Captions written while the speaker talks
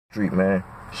Street, man.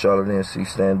 Charlotte NC,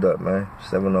 stand up, man.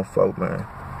 704, man.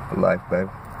 For life, baby.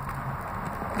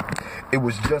 It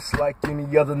was just like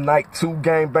any other night. Two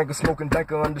gangbangers smoking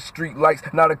danker under street lights.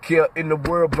 Not a care in the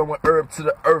world, blowing herb to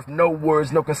the earth. No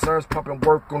words, no concerns, pumping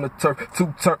work on the turf.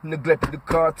 Two-turn, neglected the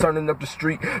car, turning up the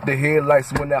street. The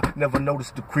headlights went out, never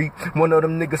noticed the creep. One of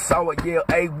them niggas saw it, yell,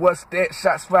 "Hey, what's that?"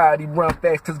 Shots fired, he run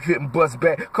fast cause he couldn't bust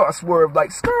back. Car swerved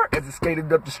like skirt as it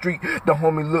skated up the street. The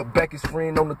homie looked back, his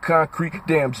friend on the concrete.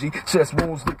 Damn G, chest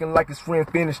wounds looking like his friend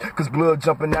finished, cause blood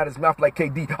jumping out his mouth like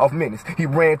KD off Menace. He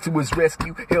ran to his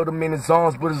rescue, held him in his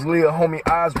arms, but his little homie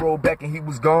eyes rolled back and he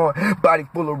was gone. Body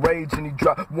full of rage and he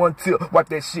dropped one tip. Wipe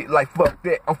that shit like fuck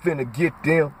that, I'm finna get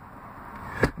them.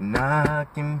 And I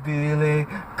can feel it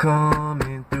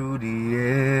coming through the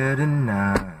air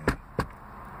tonight.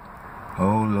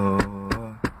 Oh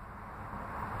Lord.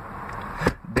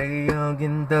 They young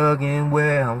and thuggin'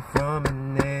 where I'm from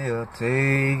and they'll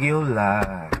take your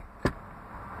life.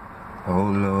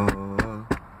 Oh Lord.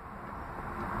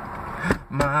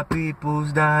 My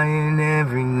people's dying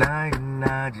every night and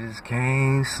I just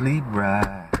can't sleep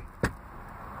right.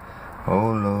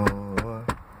 Oh Lord.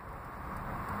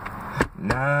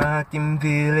 Now I can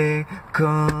feel it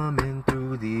coming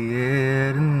through the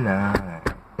air tonight.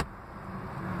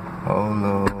 Oh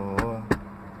Lord.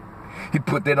 He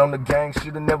put that on the gang,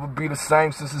 should've never be the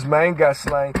same since his man got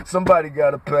slain. Somebody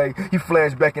gotta pay. He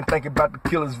flashed back and thinking about the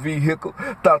killer's vehicle.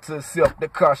 Thought to himself,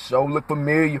 that car show look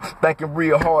familiar. Thinking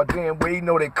real hard, damn, where he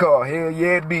know that car? Hell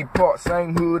yeah, it be parked,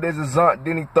 same hood as his aunt.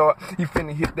 Then he thought he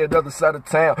finna hit that other side of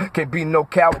town. Can't be no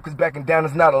coward, cause backing down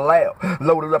is not allowed.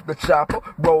 Loaded up the chopper,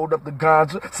 rolled up the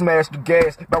ganja, smashed the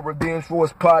gas, about revenge for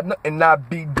his partner, and I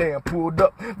be damn, pulled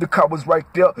up. The car was right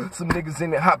there, some niggas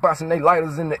in it hotboxing they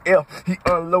lighters in the air. He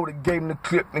unloaded, gave the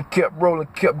clip and kept rolling,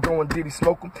 kept going. Did he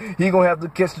smoke him? He gon' have to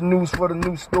catch the news for the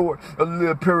new story. A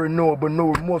little paranoid, but no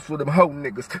remorse for them hoe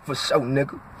niggas. For sure,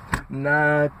 nigga.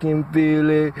 Now I can feel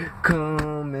it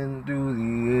coming through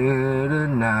the air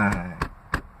tonight.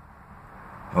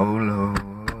 Oh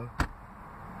Lord.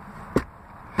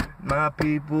 My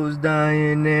people's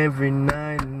dying every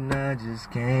night and I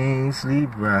just can't sleep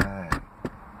right.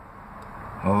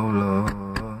 Oh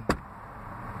Lord.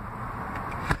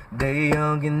 They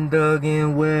young and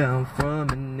thuggin' where I'm from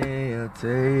and they'll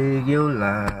take your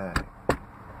life.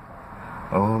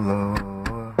 Oh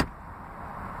Lord.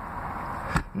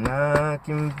 Now I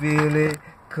can feel it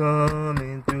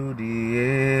coming through the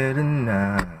air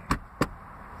tonight.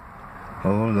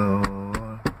 Oh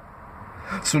Lord.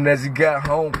 Soon as he got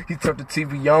home, he turned the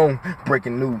TV on.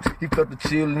 Breaking news, he felt the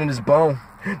chill in his bone.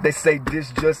 They say this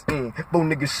just in. Both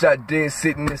niggas shot dead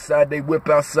sitting inside they whip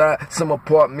outside some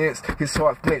apartments. His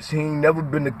heart flinched, he ain't never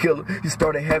been a killer. He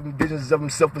started having visions of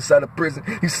himself inside a prison.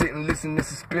 He sitting listening in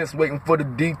suspense, waiting for the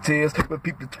details. But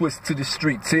people twist to the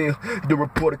street tale. The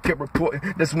reporter kept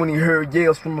reporting. That's when he heard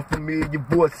yells from a familiar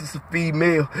voice. It's a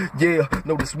female. Yeah,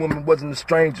 no, this woman wasn't a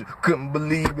stranger. Couldn't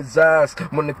believe his eyes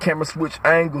when the camera switched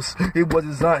angles. It was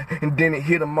his aunt, and then it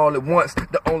hit him all at once.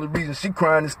 The only reason she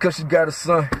crying is cause she got a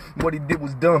son. What he did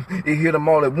was dumb, it hit him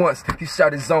all at once. He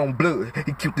shot his own blood,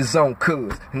 he killed his own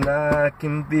cuz. And I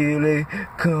can feel it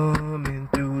coming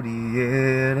through the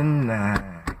air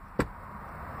tonight.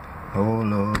 Oh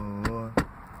Lord.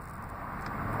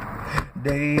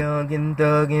 They young and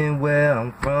thuggin' where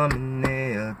I'm from and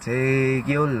they'll take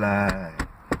your life.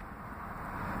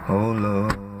 Oh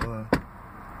Lord.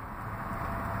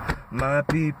 My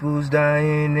people's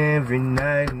dying every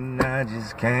night and I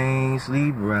just can't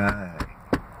sleep right.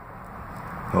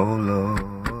 Oh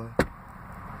Lord.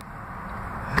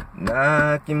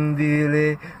 Now I can feel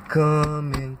it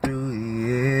coming through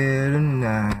the air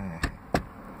tonight.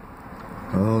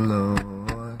 Oh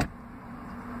Lord.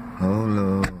 Oh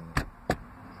Lord.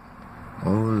 Oh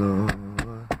Lord.